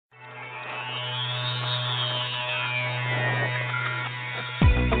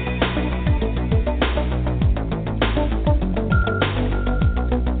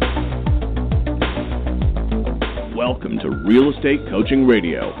Real Estate Coaching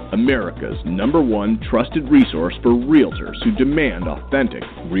Radio, America's #1 trusted resource for realtors who demand authentic,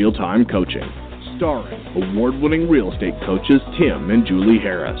 real-time coaching. Starring award-winning real estate coaches Tim and Julie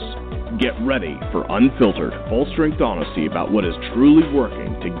Harris. Get ready for unfiltered, full-strength honesty about what is truly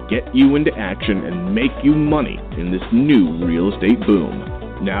working to get you into action and make you money in this new real estate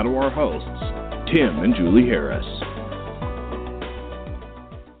boom. Now to our hosts, Tim and Julie Harris.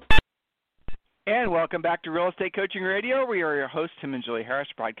 And welcome back to Real Estate Coaching Radio. We are your hosts, Tim and Julie Harris,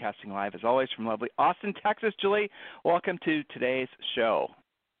 broadcasting live as always from lovely Austin, Texas. Julie, welcome to today's show.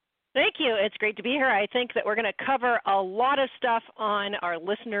 Thank you. It's great to be here. I think that we're going to cover a lot of stuff on our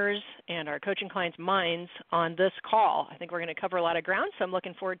listeners and our coaching clients' minds on this call. I think we're going to cover a lot of ground, so I'm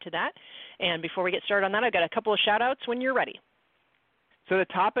looking forward to that. And before we get started on that, I've got a couple of shout-outs when you're ready. So the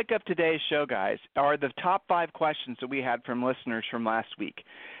topic of today's show, guys, are the top 5 questions that we had from listeners from last week.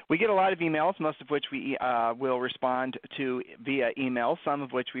 We get a lot of emails, most of which we will respond to via email, some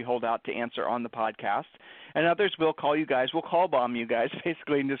of which we hold out to answer on the podcast, and others we'll call you guys. We'll call bomb you guys,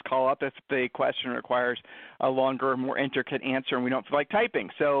 basically, and just call up if the question requires a longer, more intricate answer and we don't feel like typing.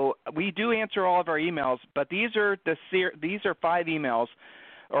 So we do answer all of our emails, but these are 5 emails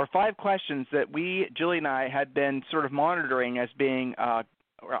or 5 questions that Julie and I, had been sort of monitoring as being,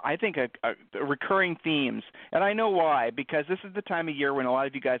 I think, a recurring themes. And I know why, because this is the time of year when a lot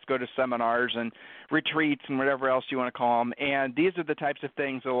of you guys go to seminars and retreats and whatever else you want to call them, and these are the types of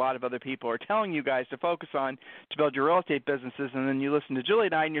things that a lot of other people are telling you guys to focus on to build your real estate businesses, and then you listen to Julie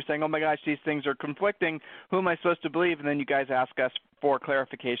and I, and you're saying, oh my gosh, these things are conflicting. Who am I supposed to believe? And then you guys ask us for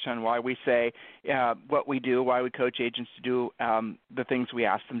clarification on why we say what we do, why we coach agents to do the things we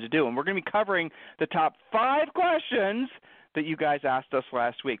ask them to do. And we're going to be covering the top 5 questions that you guys asked us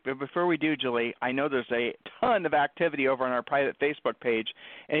last week. But before we do, Julie, I know there's a ton of activity over on our private Facebook page.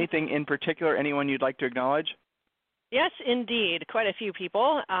 Anything in particular, anyone you'd like to acknowledge? Yes, indeed. Quite a few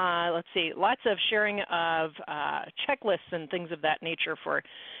people. Let's see, lots of sharing of checklists and things of that nature for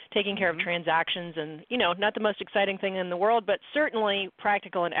taking care of transactions, and, not the most exciting thing in the world, but certainly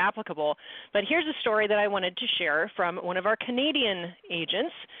practical and applicable. But here's a story that I wanted to share from one of our Canadian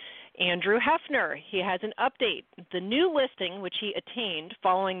agents, Andrew Hefner. He has an update. The new listing, which he attained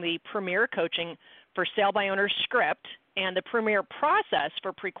following the Premier Coaching for Sale by Owner script and the Premier process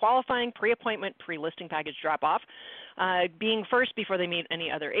for pre-qualifying, pre-appointment, pre-listing package drop-off, being first before they meet any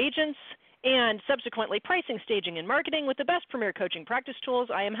other agents, and subsequently pricing, staging, and marketing with the best Premier Coaching practice tools,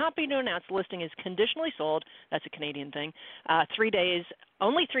 I am happy to announce the listing is conditionally sold. That's a Canadian thing.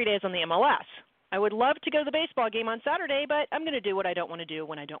 Only 3 days on the MLS. I would love to go to the baseball game on Saturday, but I'm going to do what I don't want to do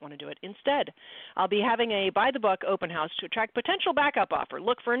when I don't want to do it instead. I'll be having a by-the-book open house to attract potential backup offer,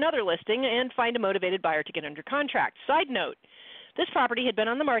 look for another listing, and find a motivated buyer to get under contract. Side note, this property had been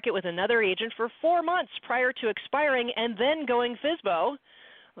on the market with another agent for 4 months prior to expiring and then going FSBO.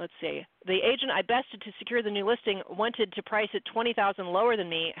 Let's see. The agent I bested to secure the new listing wanted to price it $20,000 lower than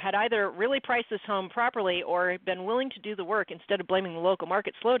me, had either really priced this home properly or been willing to do the work instead of blaming the local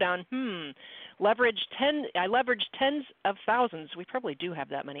market slowdown. I leveraged tens of thousands, we probably do have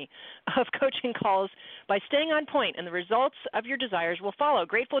that many, of coaching calls by staying on point, and the results of your desires will follow.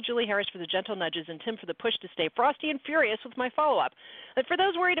 Grateful, Julie Harris, for the gentle nudges, and Tim for the push to stay frosty and furious with my follow-up. But for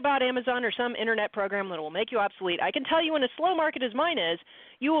those worried about Amazon or some internet program that will make you obsolete, I can tell you in a slow market as mine is,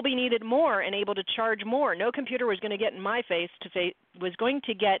 you will be needed more and able to charge more. No computer was going to get in my face-to-face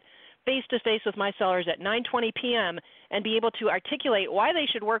with my sellers at 9:20 p.m. and be able to articulate why they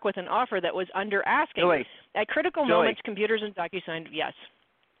should work with an offer that was under asking. Julie, at critical moments, computers and DocuSign, yes.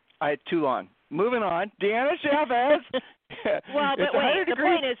 I had too long. Moving on. Deanna Chavez. Well, but wait, the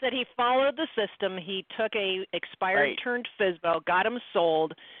point is that he followed the system. He took a expired turned FSBO, got him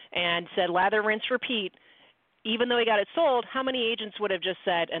sold, and said lather, rinse, repeat. Even though he got it sold, how many agents would have just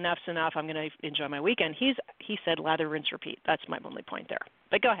said, enough's enough, I'm going to enjoy my weekend? He said lather, rinse, repeat. That's my only point there.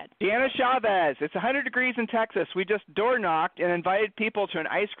 But go ahead. Deanna Chavez, it's 100 degrees in Texas. We just door knocked and invited people to an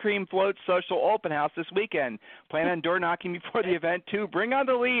ice cream float social open house this weekend. Plan on door knocking before the event, too. Bring on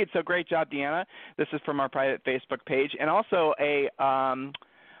the lead. So great job, Deanna. This is from our private Facebook page. And also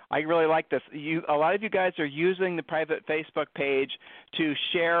I really like this. A lot of you guys are using the private Facebook page to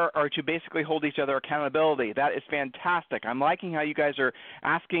share or to basically hold each other accountability. That is fantastic. I'm liking how you guys are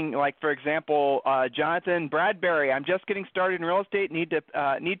asking, like, for example, Jonathan Bradbury, I'm just getting started in real estate, need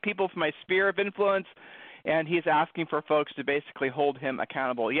people from my sphere of influence. And he's asking for folks to basically hold him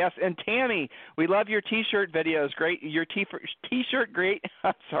accountable. Yes, and Tammy, we love your T-shirt videos. Great, your T-shirt, great.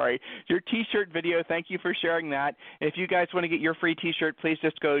 Sorry, your T-shirt video. Thank you for sharing that. If you guys want to get your free T-shirt, please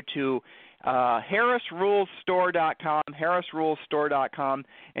just go to harrisrulesstore.com,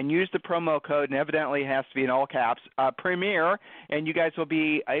 and use the promo code, and evidently it has to be in all caps, Premier, and you guys will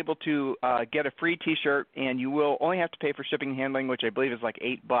be able to get a free T-shirt, and you will only have to pay for shipping and handling, which I believe is like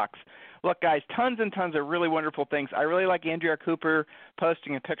 $8. Look, guys, tons and tons of really wonderful things. I really like Andrea Cooper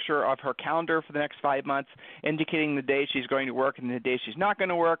posting a picture of her calendar for the next 5 months, indicating the days she's going to work and the days she's not going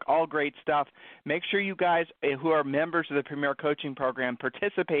to work. All great stuff. Make sure you guys who are members of the Premier Coaching Program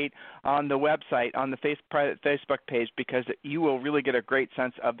participate on the website, on the private Facebook page, because you will really get a great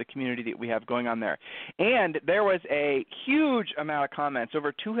sense of the community that we have going on there. And there was a huge amount of comments,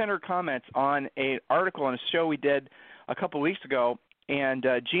 over 200 comments on an article on a show we did a couple of weeks ago. And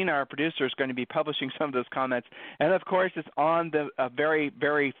Gina, our producer, is going to be publishing some of those comments. And, of course, it's on the very,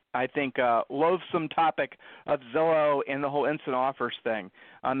 very, I think, loathsome topic of Zillow and the whole instant offers thing.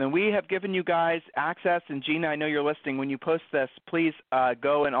 And we have given you guys access. And, Gina, I know you're listening. When you post this, please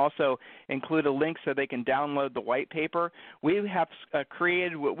go and also include a link so they can download the white paper. We have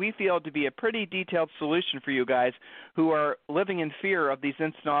created what we feel to be a pretty detailed solution for you guys who are living in fear of these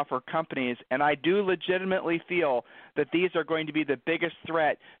instant offer companies. And I do legitimately feel that these are going to be the biggest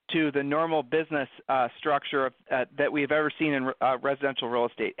threat to the normal business structure that we've ever seen in residential real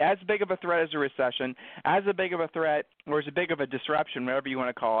estate. As big of a threat as a recession, as a big of a threat, or as big of a disruption, whatever you want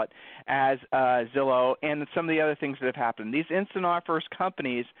to call it, as Zillow and some of the other things that have happened. These instant offers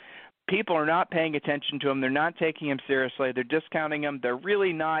companies, people are not paying attention to them. They're not taking them seriously. They're discounting them. They're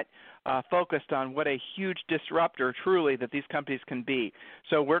really not focused on what a huge disruptor truly that these companies can be.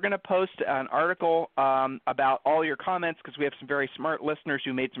 So we're going to post an article about all your comments, because we have some very smart listeners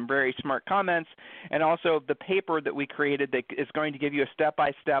who made some very smart comments, and also the paper that we created that is going to give you a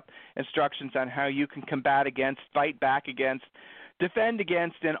step-by-step instructions on how you can combat against, fight back against, defend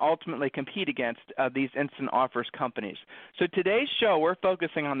against, and ultimately compete against these instant offers companies. So today's show, we're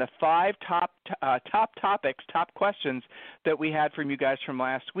focusing on the 5 top topics, top questions that we had from you guys from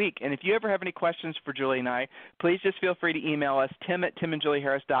last week. And if you ever have any questions for Julie and I, please just feel free to email us,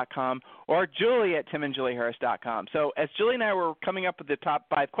 tim@timandjulieharris.com or julie@timandjulieharris.com. So as Julie and I were coming up with the top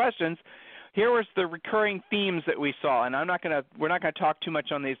 5 questions, here was the recurring themes that we saw, and we're not going to talk too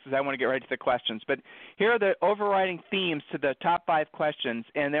much on these because I want to get right to the questions. But here are the overriding themes to the top 5 questions,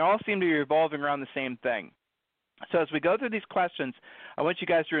 and they all seem to be revolving around the same thing. So as we go through these questions, I want you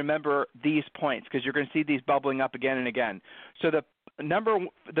guys to remember these points, because you're going to see these bubbling up again and again. So the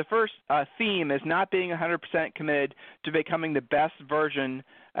first theme is not being 100% committed to becoming the best version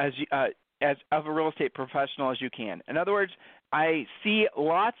as of a real estate professional as you can. In other words, I see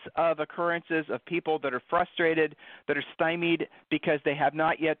lots of occurrences of people that are frustrated, that are stymied because they have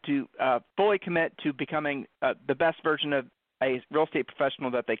not yet to fully commit to becoming the best version of a real estate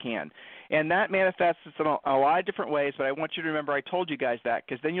professional that they can. And that manifests in a lot of different ways, but I want you to remember I told you guys that,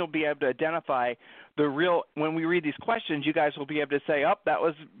 because then you'll be able to identify when we read these questions, you guys will be able to say, oh, that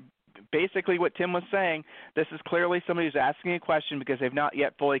was basically what Tim was saying. This is clearly somebody who's asking a question because they've not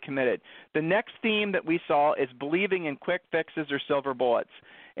yet fully committed. The next theme that we saw is believing in quick fixes or silver bullets.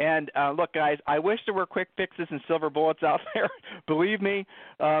 And look, guys, I wish there were quick fixes and silver bullets out there, believe me,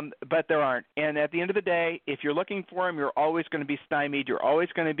 but there aren't. And at the end of the day, if you're looking for them, you're always going to be stymied. You're always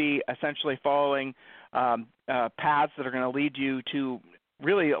going to be essentially following paths that are going to lead you to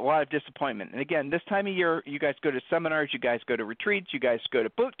really a lot of disappointment. And again, this time of year, you guys go to seminars, you guys go to retreats, you guys go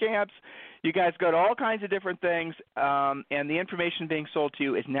to boot camps, you guys go to all kinds of different things, and the information being sold to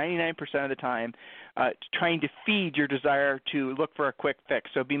you is 99% of the time trying to feed your desire to look for a quick fix.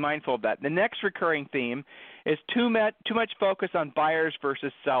 So be mindful of that. The next recurring theme is too much focus on buyers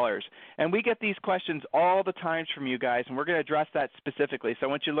versus sellers. And we get these questions all the time from you guys, and we're going to address that specifically. So I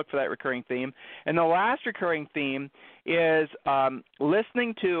want you to look for that recurring theme. And the last recurring theme is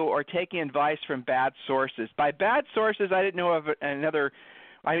listening to or taking advice from bad sources. By bad sources, I didn't know of another –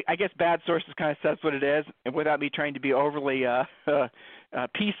 I guess bad sources kind of says what it is, without me trying to be overly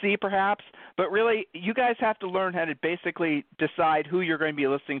PC perhaps. But really, you guys have to learn how to basically decide who you're going to be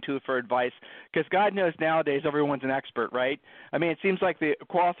listening to for advice, because God knows nowadays everyone's an expert, right? I mean, it seems like the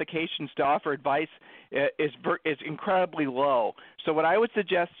qualifications to offer advice is incredibly low. So what I would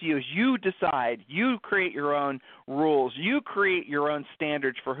suggest to you is you decide, you create your own rules, you create your own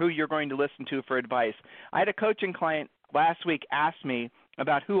standards for who you're going to listen to for advice. I had a coaching client last week ask me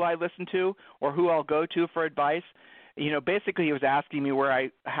about who I listen to or who I'll go to for advice. You know, basically he was asking me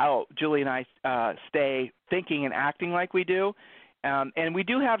how Julie and I stay thinking and acting like we do. And we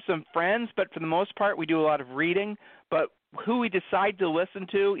do have some friends, but for the most part we do a lot of reading. But who we decide to listen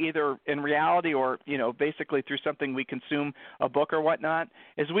to, either in reality or, basically through something we consume, a book or whatnot,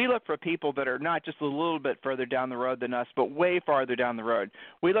 is we look for people that are not just a little bit further down the road than us, but way farther down the road.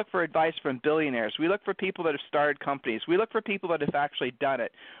 We look for advice from billionaires. We look for people that have started companies. We look for people that have actually done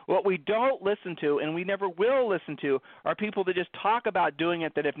it. What we don't listen to, and we never will listen to, are people that just talk about doing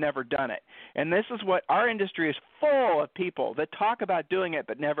it that have never done it. And this is what our industry is full of, people that talk about doing it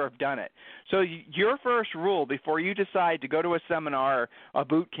but never have done it. So your first rule before you decide to go to a seminar, a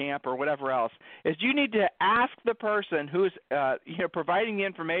boot camp, or whatever else, is you need to ask the person who's providing the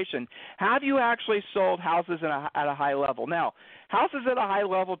information, have you actually sold houses at a high level? Now, houses at a high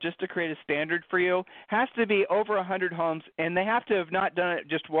level, just to create a standard for you, has to be over 100 homes, and they have to have not done it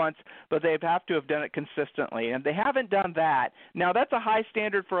just once, but they have to have done it consistently. And they haven't done that. Now, that's a high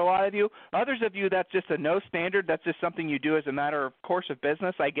standard for a lot of you. Others of you, that's just a no standard. That's just something you do as a matter of course of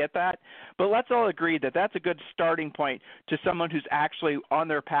business. I get that. But let's all agree that that's a good starting point to someone who's actually on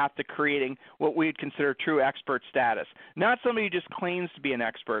their path to creating what we'd consider true expert status. Not somebody who just claims to be an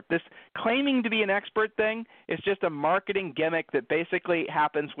expert. This claiming to be an expert thing is just a marketing gimmick that basically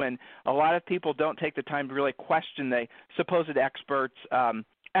happens when a lot of people don't take the time to really question the supposed experts'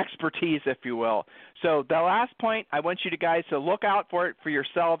 expertise, if you will. So the last point, I want you guys to look out for it for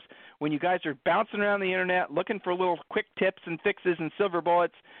yourselves. When you guys are bouncing around the internet looking for little quick tips and fixes and silver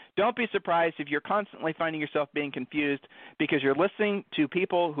bullets, don't be surprised if you're constantly finding yourself being confused because you're listening to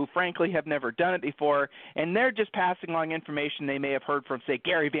people who frankly have never done it before, and they're just passing along information they may have heard from, say,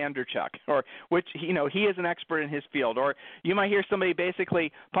 Gary Vaynerchuk, or which, he is an expert in his field. Or you might hear somebody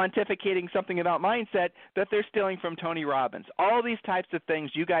basically pontificating something about mindset that they're stealing from Tony Robbins. All these types of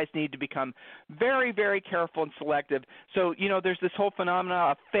things, you guys need to become very, very careful and selective. So, there's this whole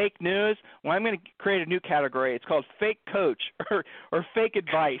phenomenon of fake news. Well, I'm going to create a new category. It's called fake coach or fake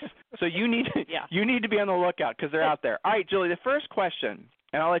advice. So you need to be on the lookout because they're out there. All right, Julie, the first question,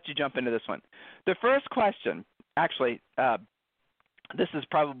 and I'll let you jump into this one. The first question, actually, this is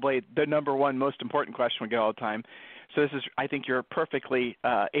probably the number one most important question we get all the time. So I think you're perfectly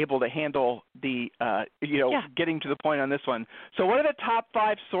able to handle the, getting to the point on this one. So what are the top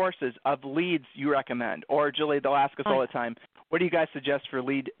 5 sources of leads you recommend? Or, Julie, they'll ask us all the time, what do you guys suggest for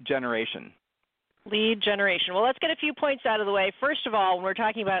lead generation? Lead generation. Well, let's get a few points out of the way. First of all, when we're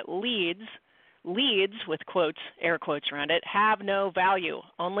talking about leads with quotes, air quotes around it, have no value.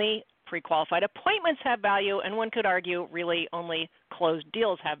 Only pre-qualified appointments have value, and one could argue really only closed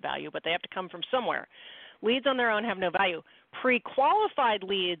deals have value, but they have to come from somewhere. Leads on their own have no value. Pre-qualified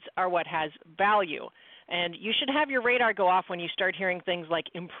leads are what has value. And you should have your radar go off when you start hearing things like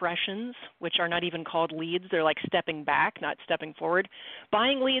impressions, which are not even called leads. They're like stepping back, not stepping forward.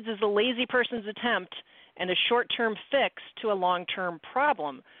 Buying leads is a lazy person's attempt and a short-term fix to a long-term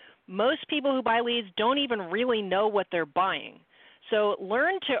problem. Most people who buy leads don't even really know what they're buying. So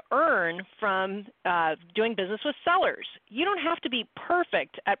learn to earn from doing business with sellers. You don't have to be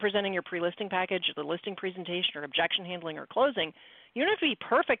perfect at presenting your pre-listing package, the listing presentation, or objection handling or closing. You don't have to be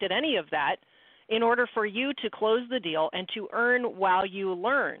perfect at any of that in order for you to close the deal and to earn while you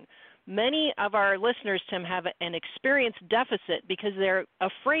learn. Many of our listeners, Tim, have an experience deficit because they're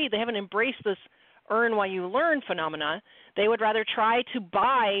afraid, they haven't embraced this earn while you learn phenomena. They would rather try to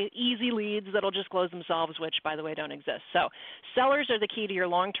buy easy leads that'll just close themselves, which, by the way, don't exist. So sellers are the key to your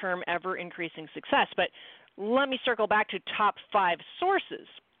long-term, ever-increasing success. But let me circle back to top 5 sources.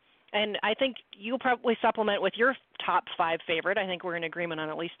 And I think you'll probably supplement with your top 5 favorite. I think we're in agreement on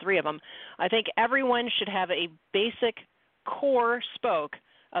at least 3 of them. I think everyone should have a basic core spoke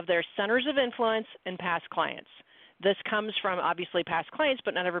of their centers of influence and past clients. This comes from, obviously, past clients,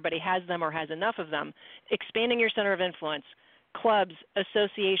 but not everybody has them or has enough of them. Expanding your center of influence, clubs,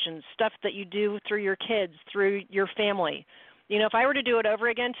 associations, stuff that you do through your kids, through your family. If I were to do it over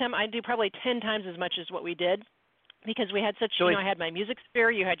again, Tim, I'd do probably 10 times as much as what we did. Because we had such, I had my music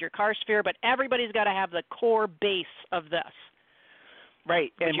sphere, you had your car sphere, but everybody's got to have the core base of this.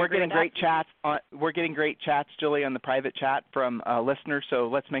 Right, and we're getting great chats. We're getting great chats, Julie, on the private chat from listeners. So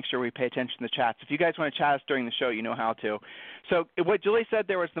let's make sure we pay attention to the chats. If you guys want to chat us during the show, you know how to. So what Julie said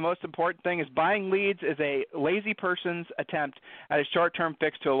there was the most important thing is buying leads is a lazy person's attempt at a short-term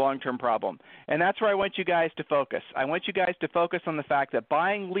fix to a long-term problem, and that's where I want you guys to focus. I want you guys to focus on the fact that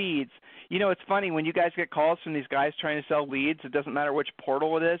buying leads. It's funny when you guys get calls from these guys trying to sell leads. It doesn't matter which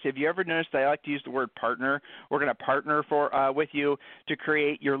portal it is. Have you ever noticed I like to use the word partner? We're going to partner with you to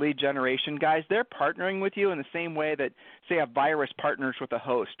create your lead generation, guys, they're partnering with you in the same way that, say, a virus partners with a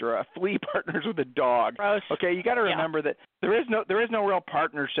host or a flea partners with a dog. Gross. Okay, you got to remember that there is no real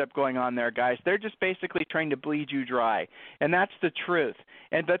partnership going on there, guys. They're just basically trying to bleed you dry, and that's the truth.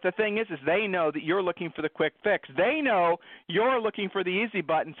 But the thing is they know that you're looking for the quick fix. They know you're looking for the easy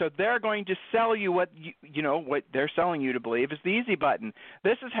button, so they're going to sell you what what they're selling you to believe is the easy button.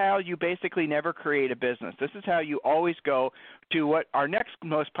 This is how you basically never create a business. This is how you always go to what our next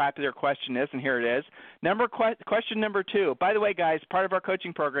most popular question is, and here it is. Question number 2. By the way, guys, part of our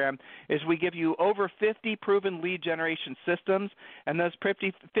coaching program is we give you over 50 proven lead generation systems, and those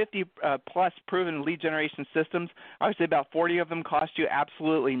 50 plus proven lead generation systems, I would say about 40 of them cost you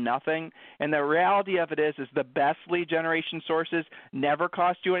absolutely nothing. And the reality of it is the best lead generation sources never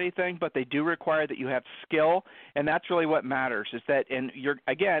cost you anything, but they do require that you have skill, and that's really what matters. Is that, and you're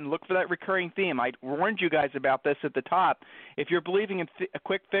again, look for that recurring theme. I warned you guys about this at the top. If you're believing in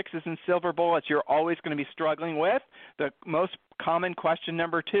quick fixes and silver bullets, you're always going to be struggling with the most common question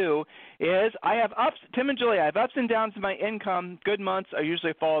number 2 is Tim and Julie, I have ups and downs in my income. Good months are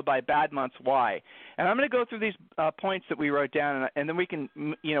usually followed by bad months. Why? And I'm going to go through these points that we wrote down, and then we can,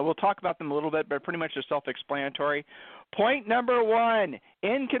 we'll talk about them a little bit, but pretty much they're self-explanatory. Point number 1,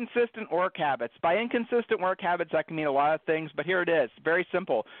 inconsistent work habits. By inconsistent work habits, that can mean a lot of things, but here it is. Very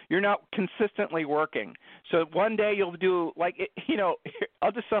simple. You're not consistently working. So one day you'll do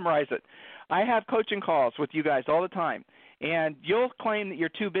I'll just summarize it. I have coaching calls with you guys all the time. And you'll claim that you're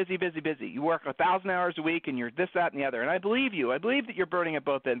too busy. You work 1,000 hours a week and you're this, that, and the other. And I believe you. I believe that you're burning at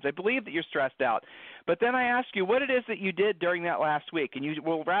both ends. I believe that you're stressed out. But then I ask you what it is that you did during that last week, and you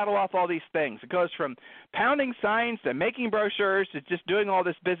will rattle off all these things. It goes from pounding signs to making brochures to just doing all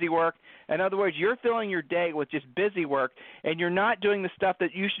this busy work. In other words, you're filling your day with just busy work, and you're not doing the stuff that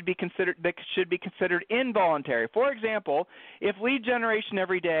should be considered involuntary. For example, if lead generation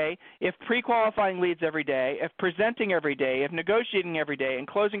every day, if pre-qualifying leads every day, if presenting every day, if negotiating every day, and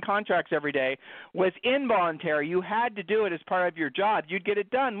closing contracts every day was involuntary, you had to do it as part of your job, you'd get it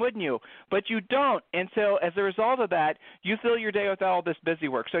done, wouldn't you? But you don't. And so as a result of that, you fill your day with all this busy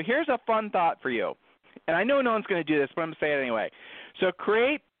work. So here's a fun thought for you. And I know no one's going to do this, but I'm going to say it anyway. So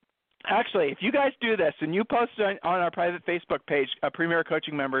actually, if you guys do this and you post it on our private Facebook page, Premier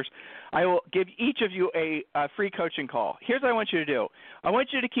Coaching members, I will give each of you a free coaching call. Here's what I want you to do. I want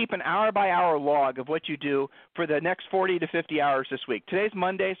you to keep an hour-by-hour log of what you do for the next 40 to 50 hours this week. Today's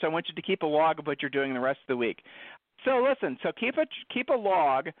Monday, so I want you to keep a log of what you're doing the rest of the week. So listen, keep a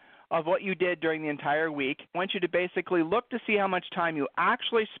log of what you did during the entire week. I want you to basically look to see how much time you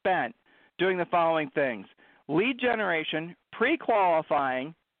actually spent doing the following things: lead generation,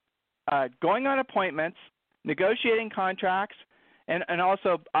 pre-qualifying, going on appointments, negotiating contracts, and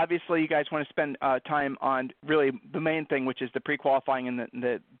also, obviously, you guys want to spend time on really the main thing, which is the pre-qualifying and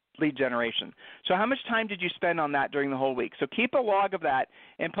the lead generation. So how much time did you spend on that during the whole week? So keep a log of that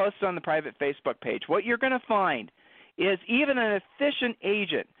and post it on the private Facebook page. What you're going to find is even an efficient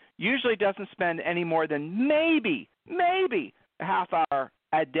agent usually doesn't spend any more than maybe a half hour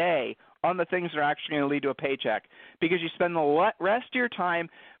a day on the things that are actually going to lead to a paycheck, because you spend the rest of your time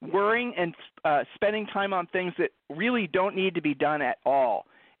worrying and spending time on things that really don't need to be done at all.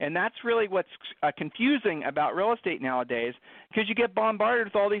 And that's really what's confusing about real estate nowadays, because you get bombarded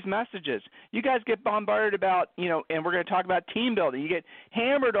with all these messages. You guys get bombarded about, and we're going to talk about team building. You get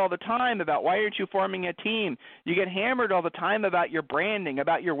hammered all the time about why aren't you forming a team. You get hammered all the time about your branding,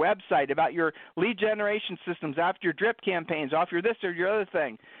 about your website, about your lead generation systems, after your drip campaigns, off your this or your other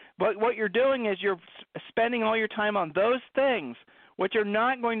thing. But what you're doing is you're spending all your time on those things, which are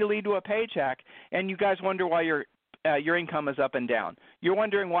not going to lead to a paycheck, and you guys wonder why your income is up and down. You're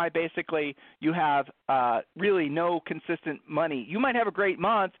wondering why basically you have really no consistent money. You might have a great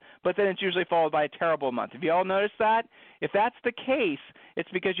month, but then it's usually followed by a terrible month. Have you all noticed that? If that's the case,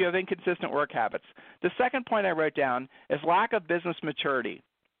 it's because you have inconsistent work habits. The second point I wrote down is lack of business maturity.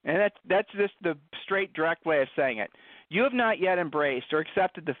 And that's just the straight, direct way of saying it. You have not yet embraced or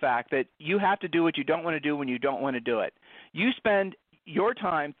accepted the fact that you have to do what you don't want to do when you don't want to do it. You spend your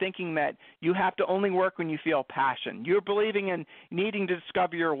time thinking that you have to only work when you feel passion. You're believing in needing to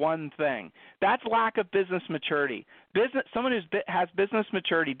discover your one thing. That's lack of business maturity. Someone who has business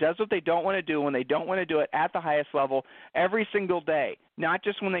maturity does what they don't want to do when they don't want to do it at the highest level every single day, not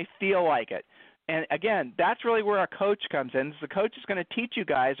just when they feel like it. And again, that's really where a coach comes in. The coach is going to teach you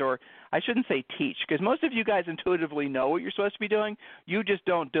guys, or I shouldn't say teach, because most of you guys intuitively know what you're supposed to be doing. You just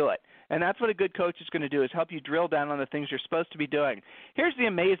don't do it. And that's what a good coach is going to do, is help you drill down on the things you're supposed to be doing. Here's the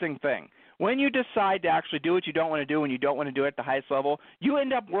amazing thing. When you decide to actually do what you don't want to do when you don't want to do it at the highest level, you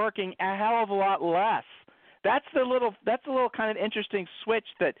end up working a hell of a lot less. That's the little kind of interesting switch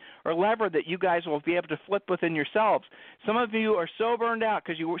or lever that you guys will be able to flip within yourselves. Some of you are so burned out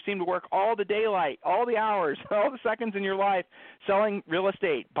because you seem to work all the daylight, all the hours, all the seconds in your life selling real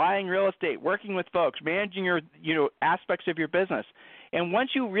estate, buying real estate, working with folks, managing your aspects of your business. And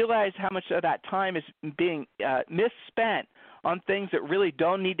once you realize how much of that time is being misspent on things that really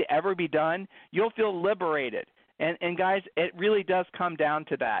don't need to ever be done, you'll feel liberated. And guys, it really does come down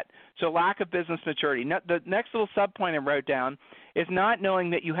to that. So lack of business maturity. The next little subpoint I wrote down is not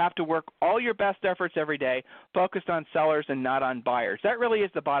knowing that you have to work all your best efforts every day focused on sellers and not on buyers. That really is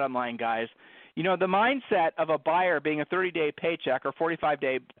the bottom line, guys. The mindset of a buyer being a 30-day paycheck or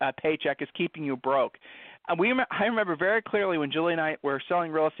 45-day paycheck is keeping you broke. I remember very clearly when Julie and I were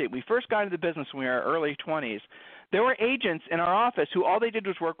selling real estate. We first got into the business when we were in our early 20s. There were agents in our office who all they did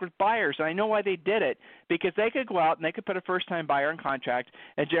was work with buyers, and I know why they did it, because they could go out and they could put a first-time buyer in contract,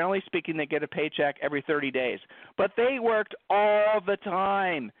 and generally speaking, they get a paycheck every 30 days. But they worked all the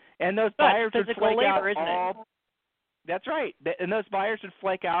time, and those buyers would flake out all. That's right, and those buyers would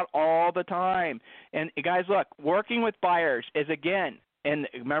flake out all the time. And guys, look, working with buyers is, again, and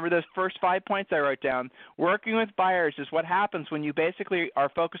remember those first 5 points I wrote down, working with buyers is what happens when you basically are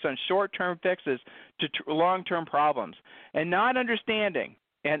focused on short-term fixes to long-term problems, and not understanding.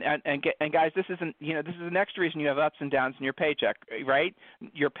 And guys, this is the next reason you have ups and downs in your paycheck, right?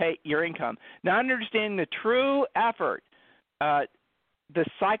 Your income. Not understanding the true effort, the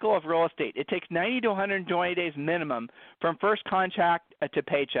cycle of real estate. It takes 90 to 120 days minimum from first contract to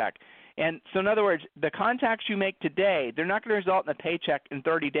paycheck. And so in other words, the contacts you make today, they're not going to result in a paycheck in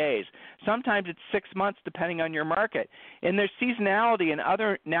 30 days. Sometimes it's 6 months depending on your market. And there's seasonality and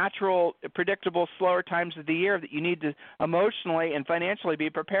other natural, predictable, slower times of the year that you need to emotionally and financially be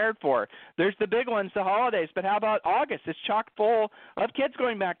prepared for. There's the big ones, the holidays, but how about August? It's chock full of kids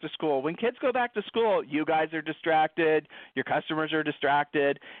going back to school. When kids go back to school, you guys are distracted, your customers are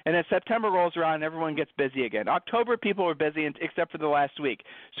distracted, and then September rolls around and everyone gets busy again. October, people were busy except for the last week.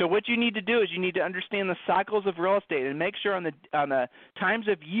 So what you need to do is you need to understand the cycles of real estate and make sure on the times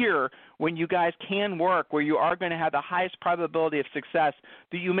of year when you guys can work, where you are going to have the highest probability of success,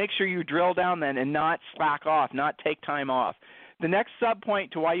 that you make sure you drill down then and not slack off, not take time off. The next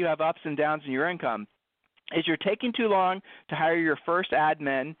subpoint to why you have ups and downs in your income is you're taking too long to hire your first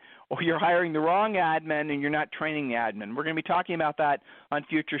admin, or you're hiring the wrong admin and you're not training the admin. We're going to be talking about that on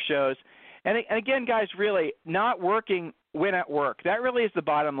future shows. And again, guys, really not working when at work. That really is the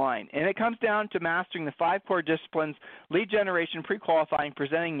bottom line. And it comes down to mastering the 5 core disciplines: lead generation, pre-qualifying,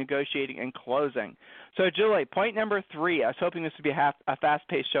 presenting, negotiating, and closing. So, Julie, point number 3. I was hoping this would be a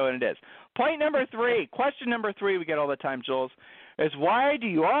fast-paced show, and it is. Point number 3, question number 3 we get all the time, Jules, is why do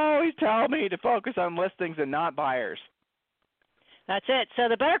you always tell me to focus on listings and not buyers? That's it. So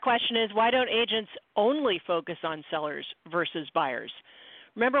the better question is, why don't agents only focus on sellers versus buyers?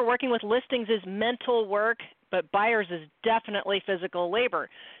 Remember, working with listings is mental work, but buyers is definitely physical labor.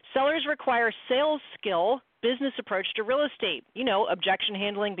 Sellers require sales skill, business approach to real estate, objection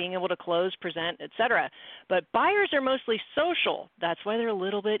handling, being able to close, present, etc. But buyers are mostly social. That's why they're a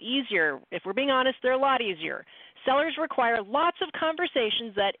little bit easier. If we're being honest, they're a lot easier. Sellers require lots of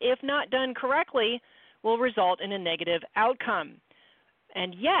conversations that, if not done correctly, will result in a negative outcome.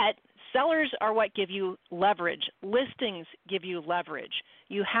 And yet, sellers are what give you leverage. Listings give you leverage.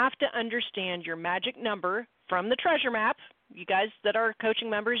 You have to understand your magic number from the treasure map. You guys that are coaching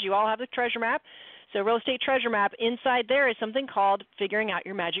members, you all have the treasure map. So real estate treasure map, inside there is something called figuring out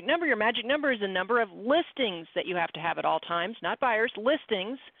your magic number. Your magic number is the number of listings that you have to have at all times, not buyers,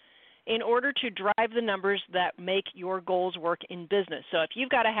 listings, in order to drive the numbers that make your goals work in business. So if you've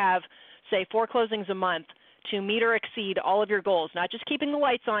got to have, say, 4 closings a month to meet or exceed all of your goals, not just keeping the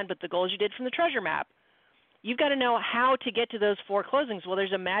lights on, but the goals you did from the treasure map, you've got to know how to get to those 4 closings. Well,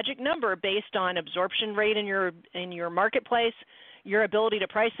 there's a magic number based on absorption rate in your marketplace, your ability to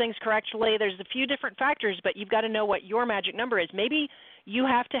price things correctly. There's a few different factors, but you've got to know what your magic number is. Maybe you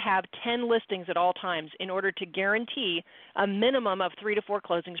have to have 10 listings at all times in order to guarantee a minimum of 3 to 4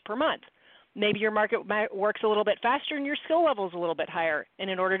 closings per month. Maybe your market works a little bit faster and your skill level is a little bit higher. And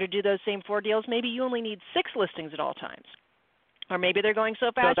in order to do those same 4 deals, maybe you only need 6 listings at all times. Or maybe they're going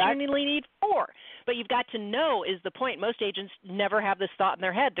so fast you only need 4. But you've got to know is the point. Most agents never have this thought in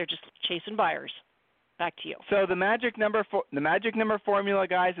their head. They're just chasing buyers. Back to you. So the magic number formula,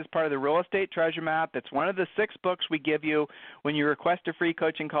 guys, is part of the Real Estate Treasure Map. It's one of the 6 books we give you when you request a free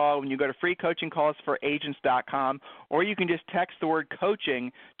coaching call. When you go to freecoachingcallsforagents.com, or you can just text the word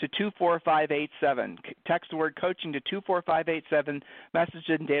coaching to 24587. Text the word coaching to 24587. Message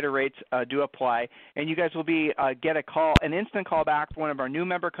and data rates do apply, and you guys will get an instant call back from one of our new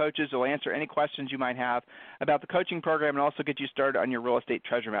member coaches who will answer any questions you might have about the coaching program and also get you started on your Real Estate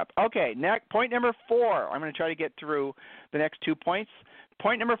Treasure Map. Okay, next, point number 4. I'm going to try to get through the next 2 points.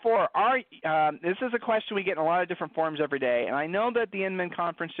 Point number 4, this is a question we get in a lot of different forums every day, and I know that the Inman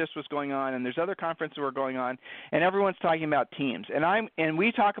conference just was going on, and there's other conferences that were going on, and everyone's talking about teams. And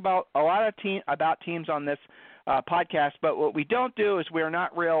we talk about a lot of teams on this podcast, but what we don't do is we're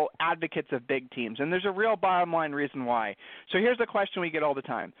not real advocates of big teams, and there's a real bottom line reason why. So here's the question we get all the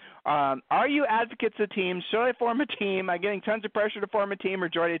time. Are you advocates of teams? Should I form a team? I'm getting tons of pressure to form a team or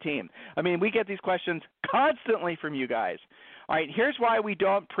join a team. I mean, we get these questions constantly from you guys. All right, here's why we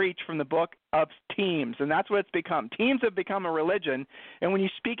don't preach from the book of teams, and that's what it's become. Teams have become a religion, and when you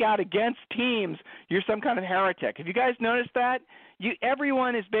speak out against teams, you're some kind of heretic. Have you guys noticed that?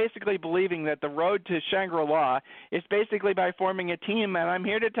 Everyone is basically believing that the road to Shangri-La is basically by forming a team, and I'm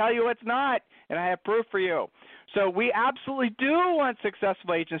here to tell you it's not, and I have proof for you. So we absolutely do want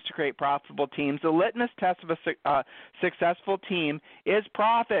successful agents to create profitable teams. The litmus test of a successful team is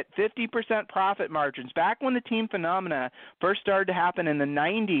profit, 50% profit margins. Back when the team phenomena first started to happen in the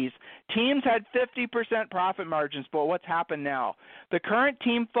 90s, teams had 50% profit margins, but what's happened now? The current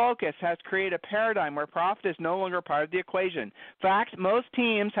team focus has created a paradigm where profit is no longer part of the equation. In fact, most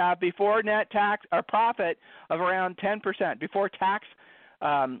teams have before net tax or profit of around 10%, before tax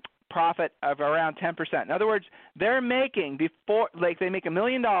profit of around 10%. In other words, they're making they make $1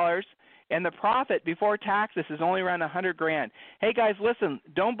 million, and the profit before taxes is only around $100,000. Hey guys, listen,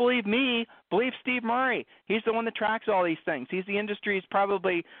 don't believe me, believe Steve Murray. He's the one that tracks all these things. He's the industry's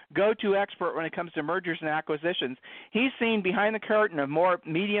probably go-to expert when it comes to mergers and acquisitions. He's seen behind the curtain of more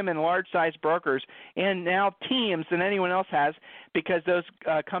medium and large-sized brokers and now teams than anyone else has, because those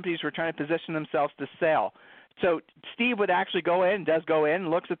companies were trying to position themselves to sell. So Steve would actually does go in,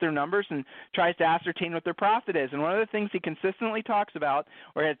 looks at their numbers, and tries to ascertain what their profit is. And one of the things he consistently talks about,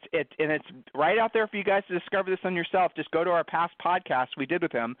 and it's right out there for you guys to discover this on yourself, just go to our past podcast we did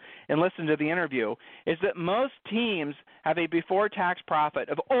with him and listen to the interview, is that most teams have a before-tax profit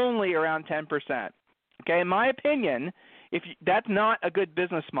of only around 10%. Okay, in my opinion, that's not a good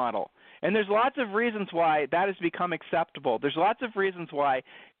business model. And there's lots of reasons why that has become acceptable. There's lots of reasons why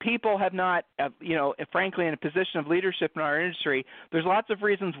people have not, frankly, in a position of leadership in our industry, there's lots of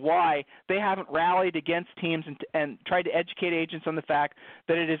reasons why they haven't rallied against teams and tried to educate agents on the fact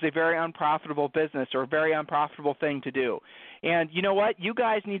that it is a very unprofitable business or a very unprofitable thing to do. And you know what? You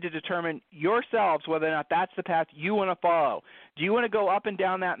guys need to determine yourselves whether or not that's the path you want to follow. Do you want to go up and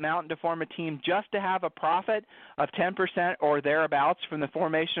down that mountain to form a team just to have a profit of 10% or thereabouts from the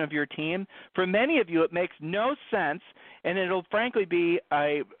formation of your team? For many of you, it makes no sense, and it'll frankly be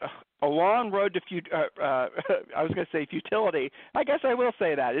a long road to I was going to say futility. I guess I will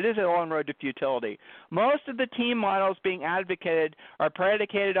say that. It is a long road to futility. Most of the team models being advocated are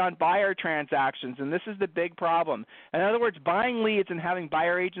predicated on buyer transactions, and this is the big problem. In other words, buying leads and having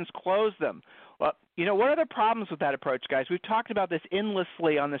buyer agents close them. Well, what are the problems with that approach, guys? We've talked about this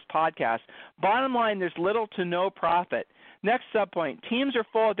endlessly on this podcast. Bottom line, there's little to no profit. Next subpoint, teams are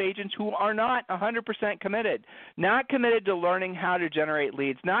full of agents who are not 100% committed, not committed to learning how to generate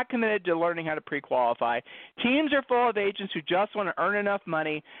leads, not committed to learning how to pre-qualify. Teams are full of agents who just want to earn enough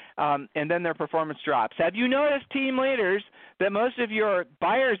money, and then their performance drops. Have you noticed, team leaders, that most of your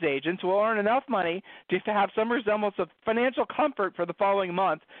buyer's agents will earn enough money to have some resemblance of financial comfort for the following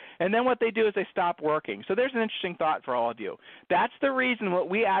month, and then what they do is they stop working? So there's an interesting thought for all of you. That's the reason what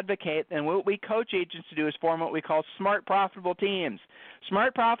we advocate and what we coach agents to do is form what we call smart profitable teams.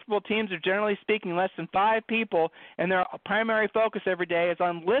 Smart profitable teams are generally speaking less than 5 people, and their primary focus every day is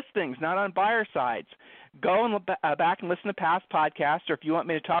on listings, not on buyer sides. Go and look back and listen to past podcasts, or if you want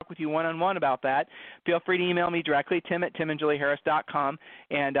me to talk with you one-on-one about that, feel free to email me directly, tim@timandjulieharris.com,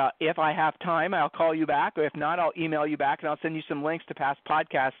 and if I have time, I'll call you back, or if not, I'll email you back, and I'll send you some links to past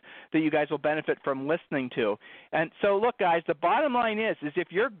podcasts that you guys will benefit from listening to. And so, look, guys, the bottom line is if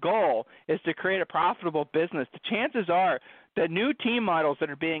your goal is to create a profitable business, the chances are The new team models that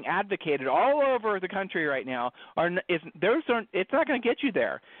are being advocated all over the country right now it's not going to get you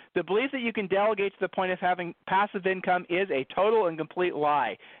there. The belief that you can delegate to the point of having passive income is a total and complete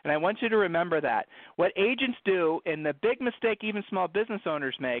lie, and I want you to remember that. What agents do, and the big mistake even small business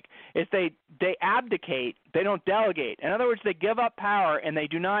owners make, is they abdicate. They don't delegate. In other words, they give up power and they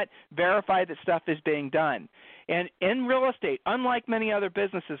do not verify that stuff is being done. And in real estate, unlike many other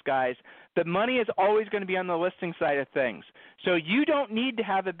businesses, guys, the money is always going to be on the listing side of things. So you don't need to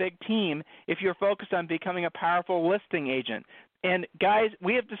have a big team if you're focused on becoming a powerful listing agent. And, guys,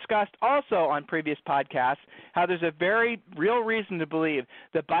 we have discussed also on previous podcasts how there's a very real reason to believe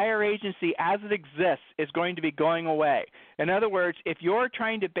the buyer agency as it exists is going to be going away. In other words, if you're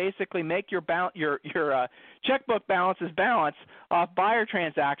trying to basically make your checkbook balances balance off buyer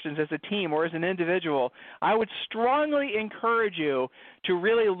transactions as a team or as an individual, I would strongly encourage you to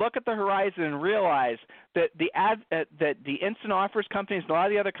really look at the horizon and realize that the instant offers companies and a lot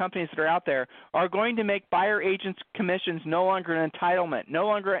of the other companies that are out there are going to make buyer agents' commissions no longer an entitlement, no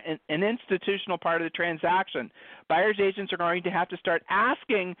longer an institutional part of the transaction. Buyers agents are going to have to start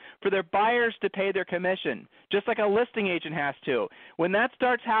asking for their buyers to pay their commission, just like a listing agent has to. When that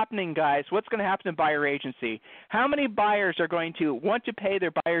starts happening, guys, what's going to happen in buyer agency? How many buyers are going to want to pay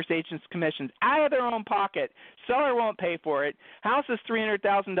their buyers agents' commissions out of their own pocket? Seller won't pay for it. House is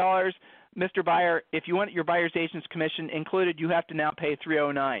 $300,000. Mr. Buyer, if you want your buyer's agent's commission included, you have to now pay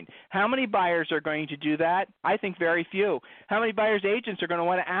 $309,000. How many buyers are going to do that? I think very few. How many buyer's agents are going to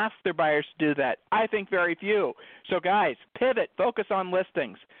want to ask their buyers to do that? I think very few. So, guys, pivot, focus on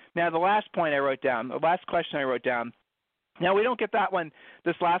listings. Now, the last question I wrote down. Now, we don't get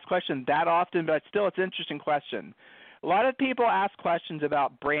this last question that often, but still it's an interesting question. A lot of people ask questions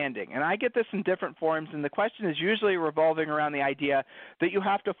about branding, and I get this in different forms, and the question is usually revolving around the idea that you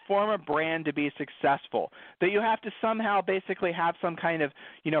have to form a brand to be successful, that you have to somehow basically have some kind of,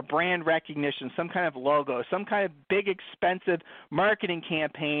 brand recognition, some kind of logo, some kind of big expensive marketing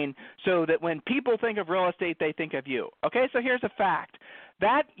campaign so that when people think of real estate, they think of you. Okay, so here's a fact.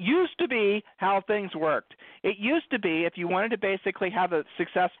 That used to be how things worked. It used to be if you wanted to basically have a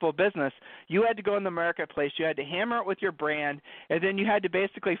successful business, you had to go in the marketplace, you had to hammer it with your brand, and then you had to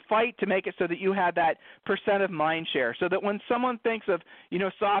basically fight to make it so that you had that percent of mind share. So that when someone thinks of,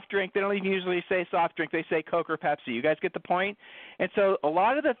 soft drink, they don't even usually say soft drink, they say Coke or Pepsi. You guys get the point? And so a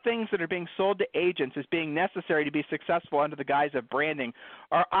lot of the things that are being sold to agents as being necessary to be successful under the guise of branding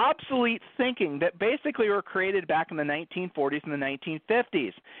are obsolete thinking that basically were created back in the 1940s and the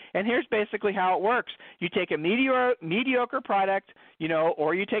 1950s. And here's basically how it works. You take a mediocre product,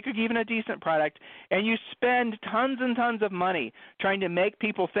 or you take even a decent product, and you spend tons and tons of money trying to make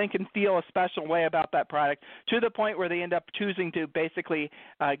people think and feel a special way about that product to the point where they end up choosing to basically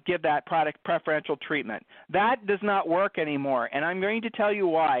give that product preferential treatment. That does not work anymore, and I'm going to tell you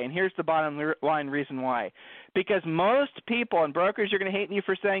why, and here's the bottom line reason why. Because most people, and brokers, you're going to hate me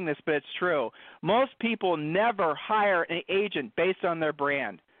for saying this, but it's true, most people never hire an agent based on their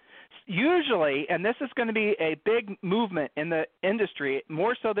brand. Usually, and this is going to be a big movement in the industry,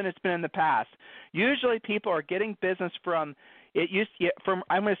 more so than it's been in the past, usually people are getting business from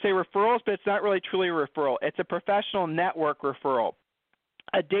I'm going to say referrals, but it's not really truly a referral. It's a professional network referral.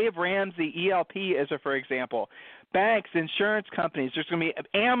 Dave Ramsey, ELP is for example. Banks, insurance companies, there's going to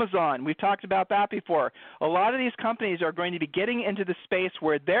be Amazon. We've talked about that before. A lot of these companies are going to be getting into the space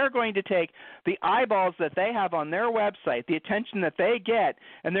where they're going to take the eyeballs that they have on their website, the attention that they get,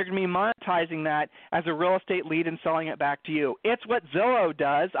 and they're going to be monetizing that as a real estate lead and selling it back to you. It's what Zillow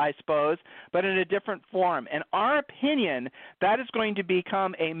does, I suppose, but in a different form. In our opinion, that is going to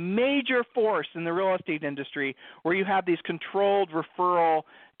become a major force in the real estate industry where you have these controlled referral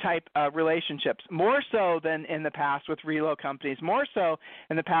type relationships, more so than in the past with relo companies, more so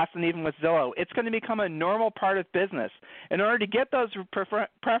in the past than even with Zillow. It's going to become a normal part of business. In order to get those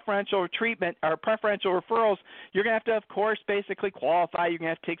preferential treatment or preferential referrals, you're going to have to, of course, basically qualify. You're going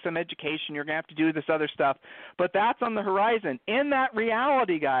to have to take some education. You're going to have to do this other stuff. But that's on the horizon. In that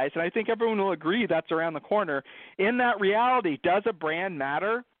reality, guys, and I think everyone will agree that's around the corner, in that reality, does a brand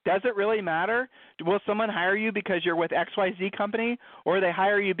matter? Does it really matter? Will someone hire you because you're with XYZ company, or they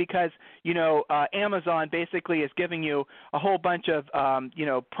hire you because, Amazon basically is giving you a whole bunch of,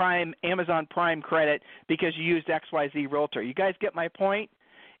 Amazon Prime credit because you used XYZ Realtor? You guys get my point?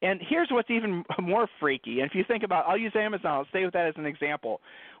 And here's what's even more freaky. And if you think about, I'll use Amazon. I'll stay with that as an example.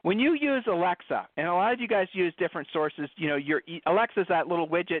 When you use Alexa, and a lot of you guys use different sources, your Alexa's that little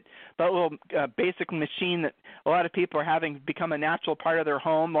widget, that little basic machine that a lot of people are having become a natural part of their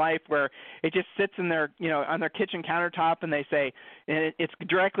home life, where it just sits in their, on their kitchen countertop, and they say, and it's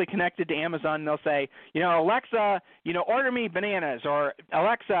directly connected to Amazon, and they'll say, Alexa, order me bananas, or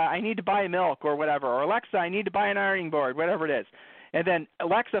Alexa, I need to buy milk, or whatever, or Alexa, I need to buy an ironing board, whatever it is. And then,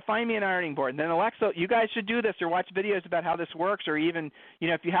 Alexa, find me an ironing board. And then, Alexa, you guys should do this or watch videos about how this works, or even,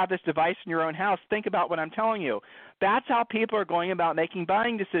 if you have this device in your own house, think about what I'm telling you. That's how people are going about making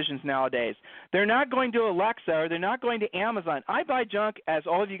buying decisions nowadays. They're not going to Alexa, or they're not going to Amazon. I buy junk, as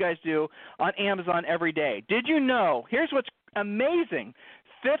all of you guys do, on Amazon every day. Did you know, here's what's amazing,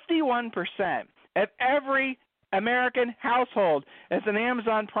 51% of every American household is an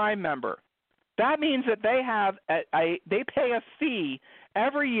Amazon Prime member. That means that they pay a fee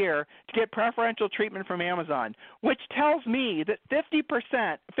every year to get preferential treatment from Amazon, which tells me that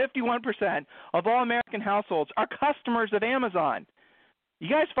 51% of all American households are customers of Amazon. You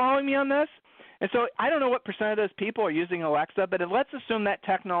guys following me on this? And so I don't know what percent of those people are using Alexa, but let's assume that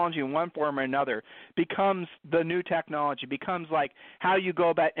technology in one form or another becomes the new technology, becomes like how you go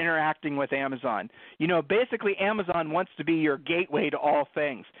about interacting with Amazon. Basically Amazon wants to be your gateway to all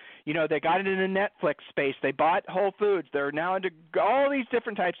things. They got it in the Netflix space. They bought Whole Foods. They're now into all these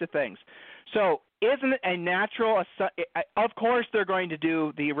different types of things. So isn't it a natural – of course they're going to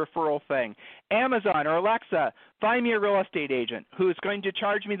do the referral thing. Amazon or Alexa, find me a real estate agent who's going to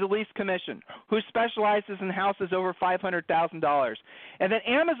charge me the least commission, who specializes in houses over $500,000. And then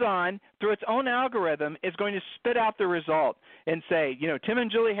Amazon, through its own algorithm, is going to spit out the result and say, Tim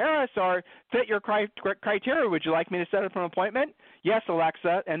and Julie Harris fit your criteria. Would you like me to set up an appointment? Yes,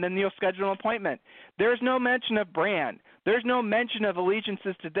 Alexa, and then you'll schedule an appointment. There's no mention of brand. There's no mention of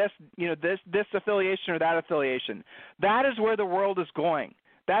allegiances to this, this affiliation or that affiliation. That is where the world is going.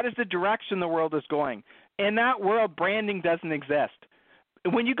 That is the direction the world is going. In that world, branding doesn't exist.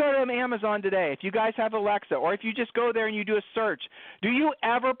 When you go to Amazon today, if you guys have Alexa, or if you just go there and you do a search, do you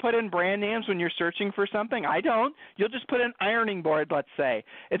ever put in brand names when you're searching for something? I don't. You'll just put in ironing board, let's say,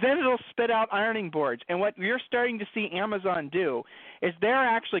 and then it'll spit out ironing boards. And what you're starting to see Amazon do is they're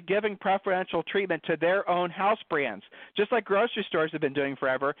actually giving preferential treatment to their own house brands, just like grocery stores have been doing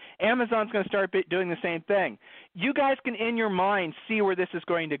forever. Amazon's going to start doing the same thing. You guys can, in your mind, see where this is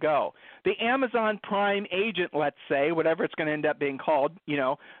going to go. The Amazon Prime agent, let's say, whatever it's going to end up being called,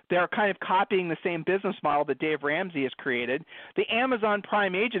 they're kind of copying the same business model that Dave Ramsey has created. The Amazon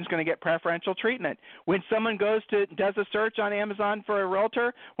Prime agent is going to get preferential treatment. When someone does a search on Amazon for a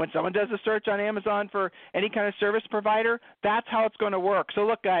realtor, when someone does a search on Amazon for any kind of service provider, that's how it's going to work. So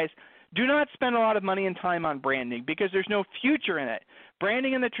look, guys, do not spend a lot of money and time on branding because there's no future in it.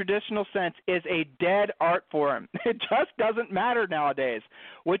 Branding in the traditional sense is a dead art form. It just doesn't matter nowadays.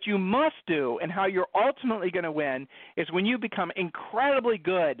 What you must do and how you're ultimately going to win is when you become incredibly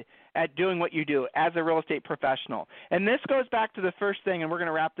good at doing what you do as a real estate professional. And this goes back to the first thing, and we're going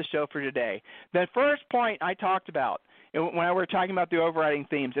to wrap the show for today. The first point I talked about when we're talking about the overriding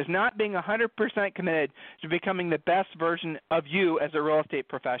themes is not being 100% committed to becoming the best version of you as a real estate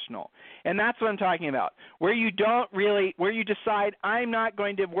professional. And that's what I'm talking about, where you decide I'm not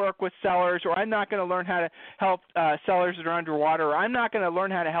going to work with sellers, or I'm not going to learn how to help sellers that are underwater, or I'm not going to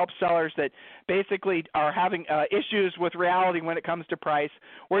learn how to help sellers that basically are having issues with reality when it comes to price,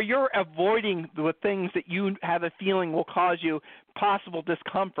 where you're avoiding the things that you have a feeling will cause you possible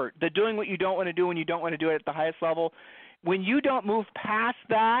discomfort, the doing what you don't want to do when you don't want to do it at the highest level. When you don't move past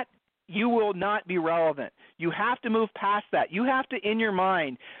that, you will not be relevant. You have to move past that. You have to, in your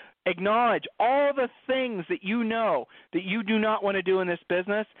mind, acknowledge all the things that you know that you do not want to do in this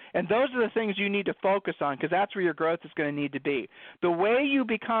business, and those are the things you need to focus on because that's where your growth is going to need to be. The way you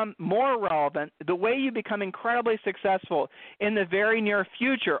become more relevant, the way you become incredibly successful in the very near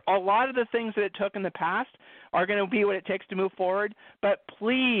future, a lot of the things that it took in the past are going to be what it takes to move forward, but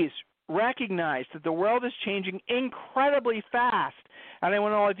please recognize that the world is changing incredibly fast, and I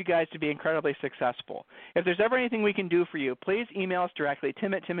want all of you guys to be incredibly successful. If there's ever anything we can do for you, please email us directly,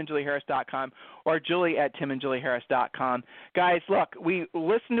 tim@timandjulieharris.com or julie@timandjulieharris.com. Guys, look, we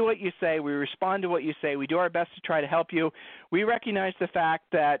listen to what you say. We respond to what you say. We do our best to try to help you. We recognize the fact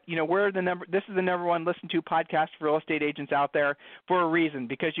that, this is the number one listened to podcast for real estate agents out there for a reason,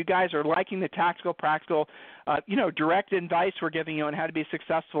 because you guys are liking the tactical, practical, direct advice we're giving you on how to be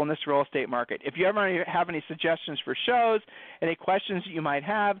successful in this real estate market. If you ever have any suggestions for shows, any questions that you might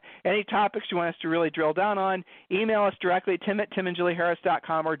have, any topics you want us to really drill down on, email us directly,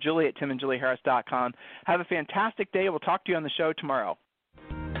 tim@timandjulieharris.com or julie@timandjulieharris.com. Have a fantastic day. We'll talk to you on the show tomorrow.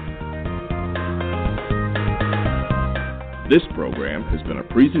 This program has been a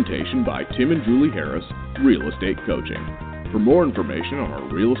presentation by Tim and Julie Harris, Real Estate Coaching. For more information on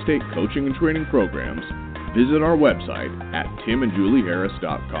our real estate coaching and training programs, visit our website at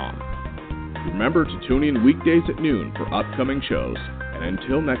timandjulieharris.com. Remember to tune in weekdays at noon for upcoming shows, and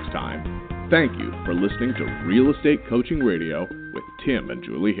until next time, thank you for listening to Real Estate Coaching Radio with Tim and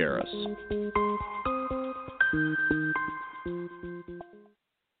Julie Harris.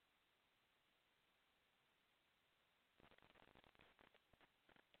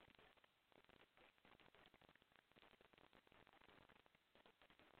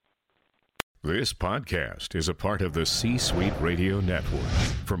 This podcast is a part of the C-Suite Radio Network.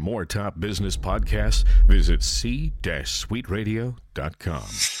 For more top business podcasts, visit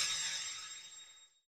c-suiteradio.com.